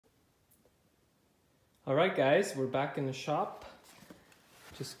Alright guys, we're back in the shop.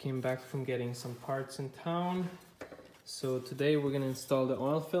 Just came back from getting some parts in town. So today we're going to install the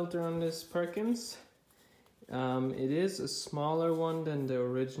oil filter on this Perkins. It is a smaller one than the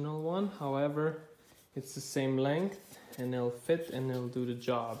original one. However, it's the same length and it'll fit and it'll do the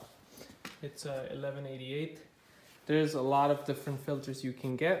job. It's a 1188. There's a lot of different filters you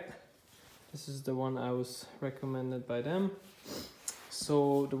can get. This is the one I was recommended by them.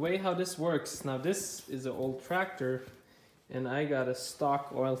 So the way how this works, now this is an old tractor and I got a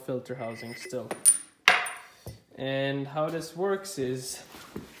stock oil filter housing still. And how this works is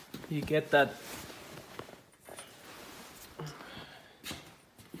you get that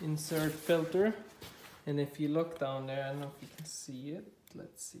insert filter, and if you look down there, I don't know if you can see it,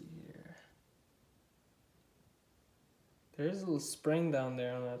 let's see here. There's a little spring down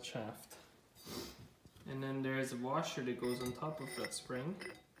there on that shaft. And then there's a washer that goes on top of that spring.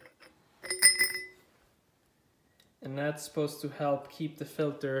 And that's supposed to help keep the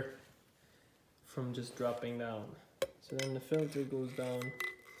filter from just dropping down. So then the filter goes down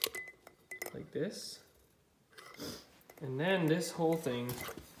like this. And then this whole thing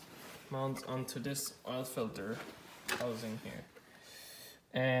mounts onto this oil filter housing here.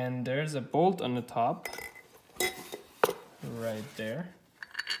 And there's a bolt on the top, right there.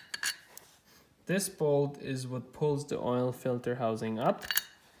 This bolt is what pulls the oil filter housing up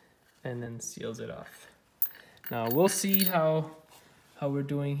and then seals it off. Now we'll see how we're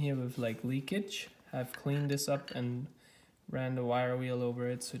doing here with like leakage. I've cleaned this up and ran the wire wheel over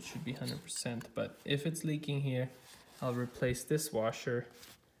it, so it should be 100%. But if it's leaking here, I'll replace this washer,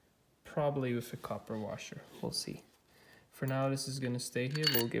 probably with a copper washer. We'll see. For now, this is gonna stay here.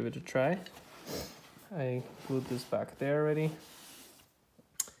 We'll give it a try. I glued this back there already.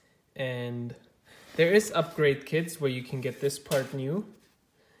 And there is upgrade kits where you can get this part new.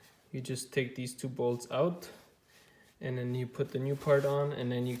 You just take these two bolts out and then you put the new part on, and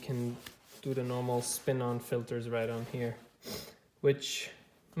then you can do the normal spin-on filters right on here, which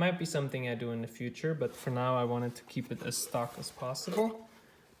might be something I do in the future, but for now I wanted to keep it as stock as possible.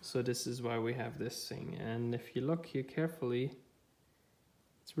 So this is why we have this thing. And if you look here carefully,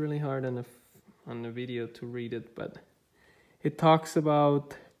 it's really hard on the video to read it, but it talks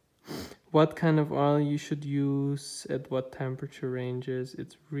about what kind of oil you should use at what temperature ranges.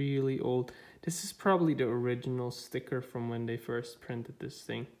 It's really old. This is probably the original sticker from when they first printed this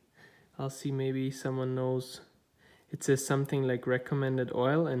thing. I'll see, maybe someone knows. It says something like recommended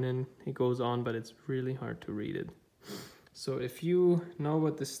oil and then it goes on, but it's really hard to read it. So if you know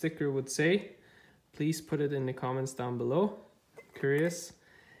what the sticker would say, please put it in the comments down below. I'm curious.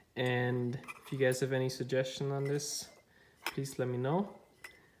 And if you guys have any suggestion on this, please let me know.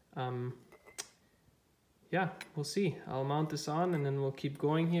 Yeah, we'll see. I'll mount this on and then we'll keep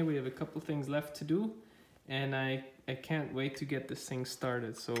going here. We have a couple things left to do, and I can't wait to get this thing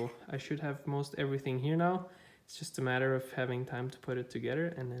started. So I should have most everything here now. It's just a matter of having time to put it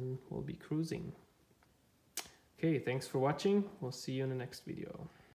together, and then we'll be cruising. Okay, thanks for watching. We'll see you in the next video.